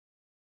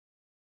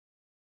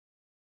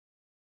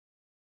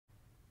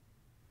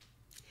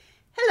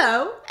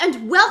Hello,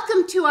 and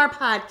welcome to our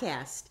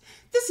podcast.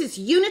 This is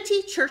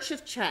Unity Church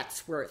of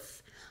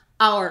Chatsworth.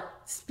 Our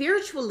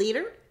spiritual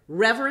leader,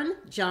 Reverend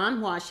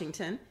John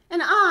Washington,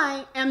 and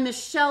I am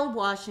Michelle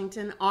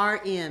Washington,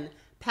 RN,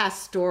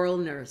 pastoral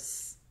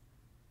nurse.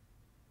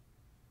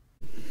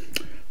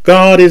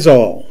 God is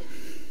all,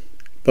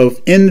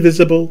 both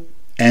invisible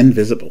and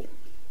visible.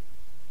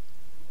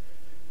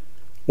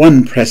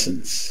 One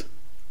presence,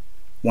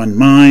 one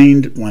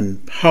mind, one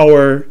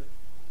power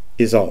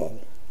is all.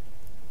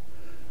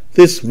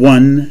 This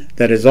one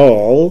that is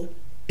all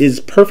is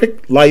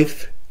perfect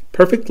life,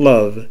 perfect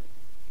love,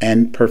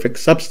 and perfect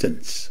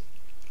substance.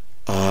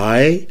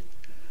 I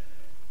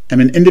am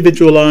an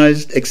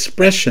individualized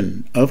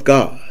expression of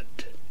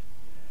God,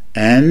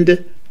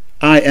 and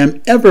I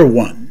am ever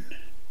one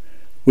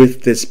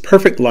with this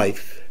perfect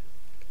life,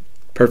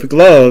 perfect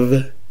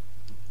love,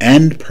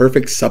 and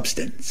perfect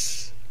substance.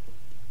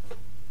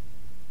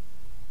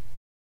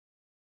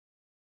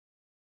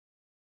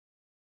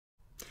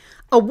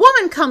 A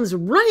woman comes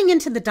running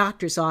into the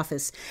doctor's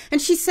office,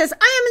 and she says,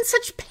 I am in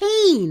such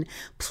pain.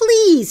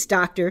 Please,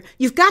 doctor,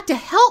 you've got to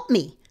help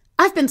me.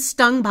 I've been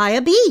stung by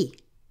a bee.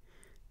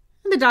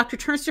 And the doctor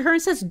turns to her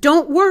and says,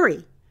 don't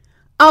worry.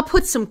 I'll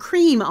put some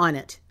cream on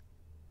it.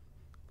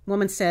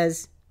 Woman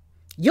says,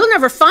 you'll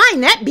never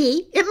find that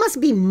bee. It must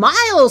be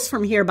miles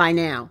from here by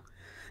now.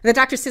 The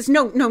doctor says,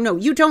 no,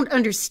 you don't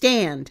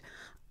understand.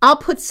 I'll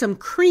put some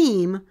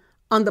cream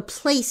on the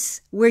place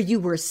where you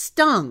were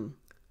stung.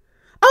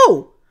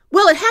 Oh,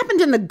 well, it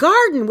happened in the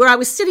garden where I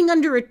was sitting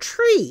under a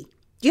tree.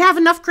 Do you have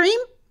enough cream?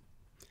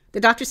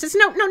 The doctor says,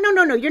 no,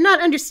 you're not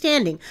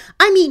understanding.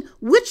 I mean,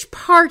 which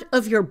part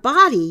of your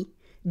body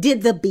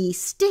did the bee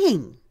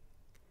sting?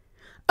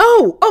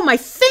 Oh, my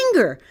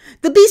finger.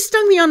 The bee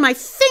stung me on my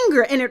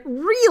finger and it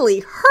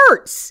really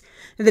hurts.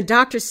 And the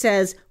doctor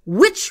says,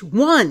 which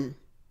one?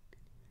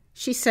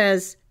 She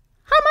says,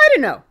 how am I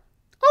to know?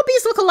 All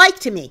bees look alike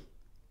to me.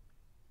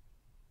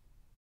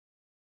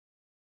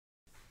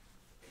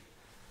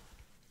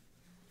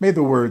 May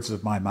the words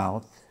of my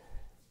mouth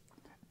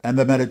and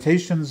the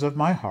meditations of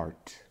my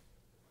heart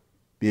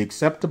be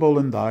acceptable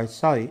in thy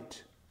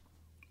sight,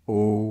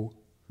 O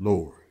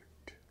Lord.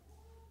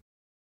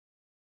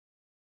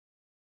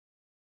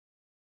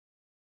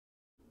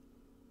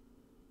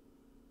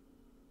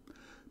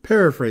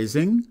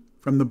 Paraphrasing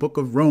from the book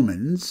of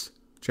Romans,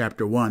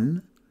 chapter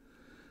 1,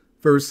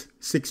 verse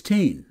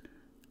 16.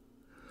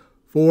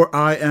 For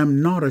I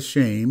am not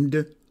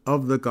ashamed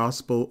of the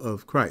gospel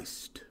of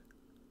Christ.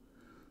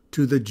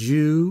 To the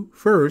Jew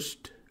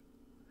first,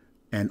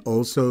 and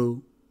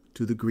also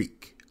to the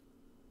Greek.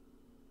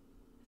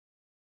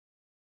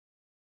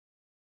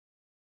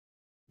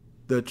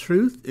 The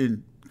truth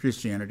in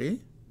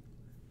Christianity,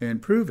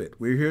 and prove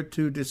it. We're here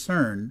to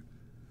discern,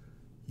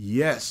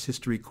 yes,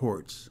 history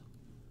courts.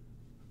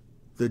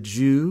 The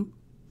Jew,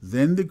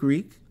 then the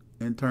Greek,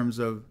 in terms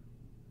of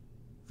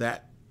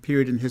that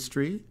period in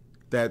history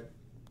that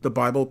the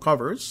Bible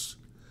covers.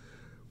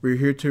 We're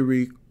here to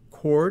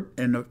record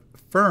and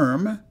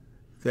affirm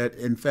that,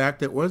 in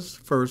fact, it was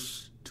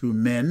first to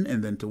men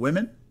and then to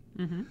women.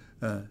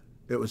 Mm-hmm.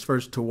 It was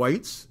first to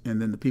whites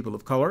and then the people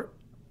of color,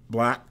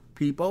 black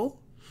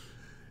people.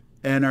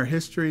 And our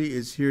history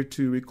is here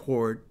to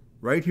record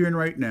right here and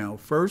right now,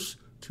 first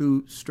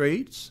to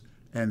straights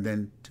and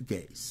then to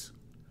gays.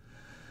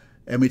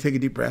 And we take a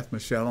deep breath,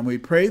 Michelle, and we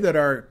pray that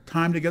our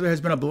time together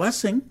has been a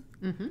blessing.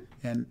 Mm-hmm.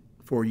 And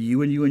for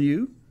you and you and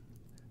you,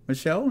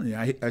 Michelle,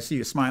 I see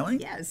you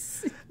smiling.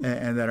 Yes.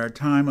 And that our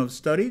time of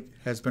study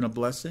has been a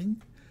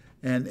blessing.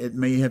 And it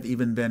may have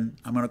even been,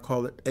 I'm going to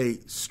call it a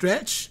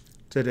stretch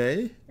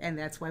today. And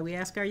that's why we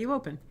ask, are you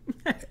open?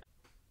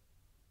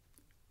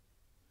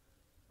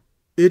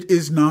 It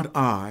is not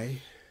I,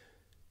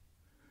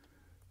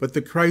 but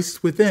the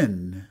Christ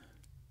within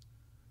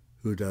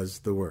who does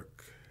the work.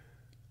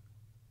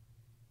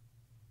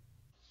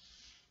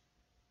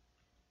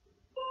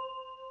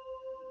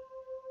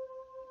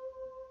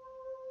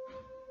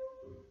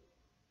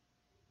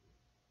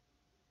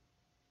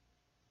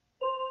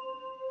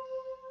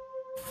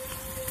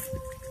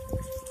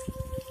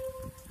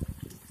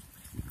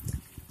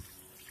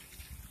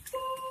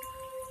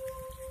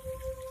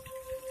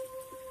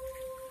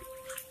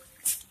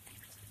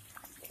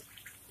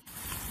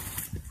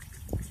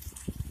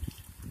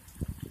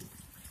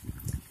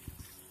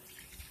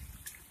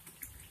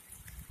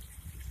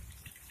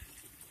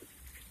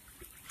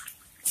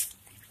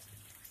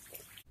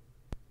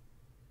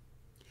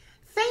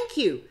 Thank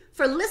you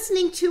for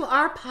listening to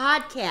our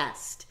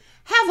podcast.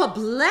 Have a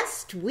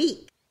blessed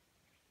week.